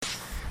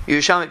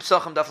Yerushalmi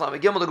Pesachim Daf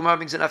Gimel. The Gemara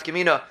brings an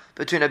afkamina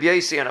between Rabbi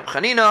Yosi and Rabbi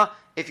Chanina.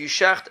 If you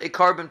shecht a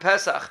carbon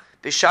pesach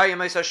b'shayim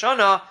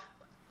eisashana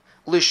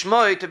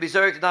lishmai to be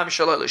zarek to dam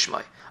shalai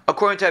lishmai.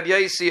 According to Rabbi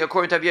Yosi,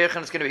 according to Rabbi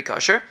Yechon, it's going to be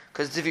kosher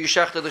because if you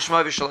shecht a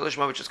lishmai v'shalai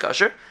lishmai, which is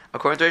kosher.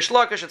 According to Reish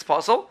Lakish, it's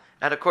possible,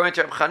 and according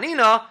to Rabbi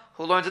Chanina,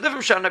 who learns a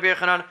different shot in Rabbi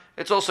Yechanan,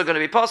 it's also going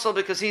to be possible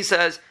because he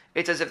says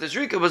it's as if the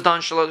zrika was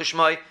done shalai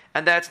lishmai,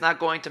 and that's not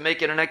going to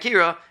make it an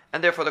akira,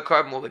 and therefore the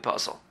carbon will be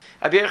possible.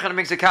 Rabbi Yechanan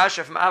brings a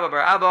kasha from Abba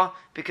bar Abba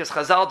because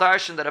Chazal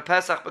darshan that a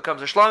pesach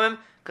becomes a shlamim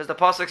because the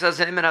pasuk says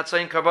imin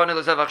hatzayin karboni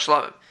lezevach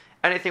shlamim.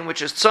 Anything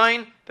which is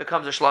tzayin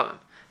becomes a shlamim.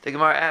 The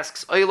Gemara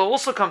asks, oila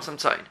also comes from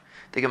tzayin.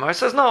 The Gemara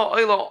says no,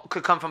 oila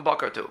could come from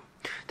bakar too.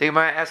 The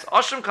Gemara asks,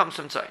 ashram comes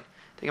from tzayin.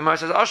 The Gemara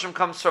says ashram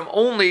comes from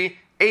only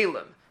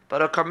elim,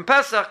 but a carbon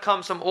pesach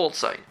comes from all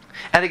tzayin.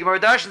 And the Gemara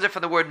darshans it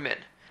from the word min.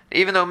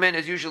 Even though min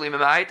is usually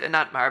memait and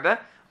not marbe,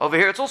 over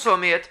here it's also a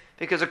miyat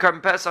because a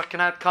carbon pesach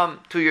cannot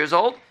come 2 years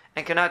old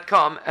and cannot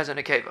come as an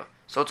akeva.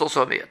 So it's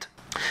also a miyat.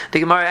 The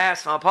Gemara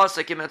asks,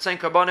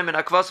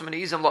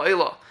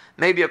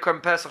 maybe a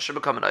carbon pesach should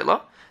become an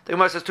ayla. The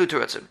Gemara says two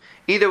teretzim.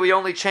 Either we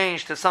only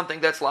change to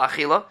something that's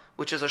la'achila,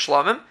 which is a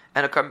shlamim,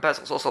 and a carbon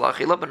pesach is also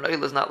la'achila, but an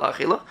ayla is not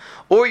la'achila.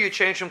 Or you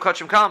change from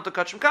kachim kalam to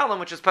kachim kalam,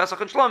 which is pesach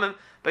and shlamim,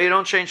 but you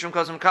don't change from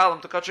kachim kalam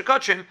to kachim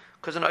kachim,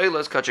 because an ayla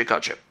is kachim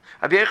kachim.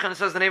 Rabbi Yechon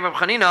says the name of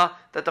Chanina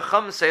that the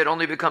Chum say it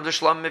only becomes a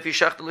shlamim if you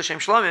shecht l'shem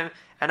shlamim,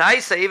 and I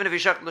say even if you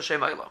shecht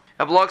l'shem ayla.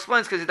 Abla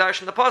explains because he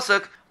darshan the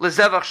pasuk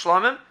l'zevach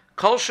shlamim,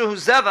 kol shehu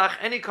zevach,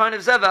 any kind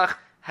of zevach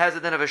has a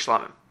din of a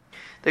shlamim.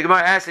 The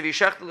Gemara asks if you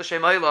shecht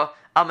l'shem ayla,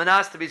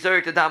 almanas to be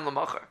zurich to dam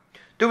l'macher.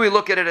 Do we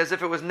look at it as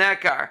if it was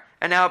nekar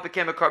and now it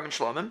became a carbon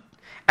shlamim,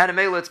 and a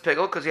mela it's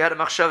pigel because you had a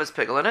machshavas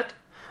pigel in it?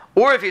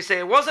 Or if you say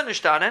it wasn't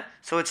ishtane,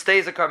 so it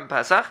stays a carbon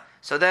pesach,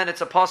 so then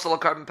it's a pasul of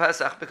carbon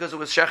pesach because it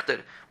was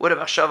shechted with a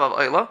machshav of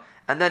oila,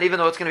 and then even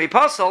though it's going to be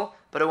pasul,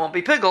 but it won't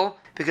be pigel,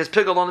 because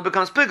pigel only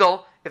becomes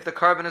pigel if the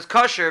carbon is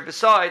kosher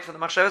besides for the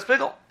machshavas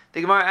pigel.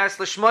 The Gemara asks,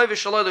 l'shmai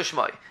v'shaloi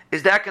l'shmai,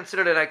 is that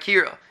considered an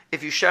akira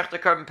if you shecht a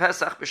carbon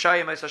pesach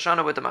b'shayim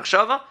eisashana with the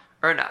machshava,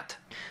 or not?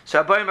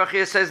 So Abayim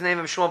Rachia says the name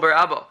of Shmuel bar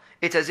Abba,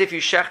 it's as if you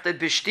shechted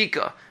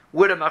b'shtika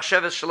with a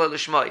machshavas shaloi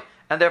l'shmai,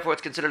 and therefore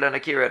it's considered an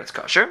akira and it's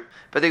kosher.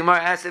 But the Gemara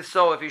asks if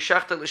so, if you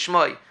shechted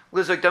l'shmai,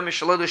 lizok dami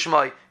shaloi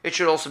l'shmai, it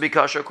should also be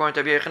kosher according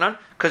to Rabbi Yechanan,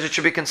 because it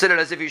should be considered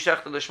as if you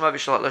shechted l'shmai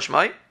v'shaloi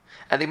l'shmai.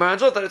 And the Gemara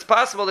knows that it's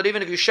possible that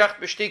even if you shecht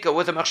b'shtika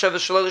with a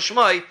machshavas shaloi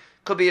l'shmai,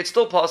 could be it's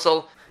still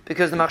possible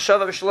because the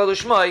machshava v'shaloi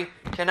l'shmai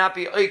cannot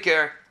be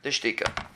oiker the shtika.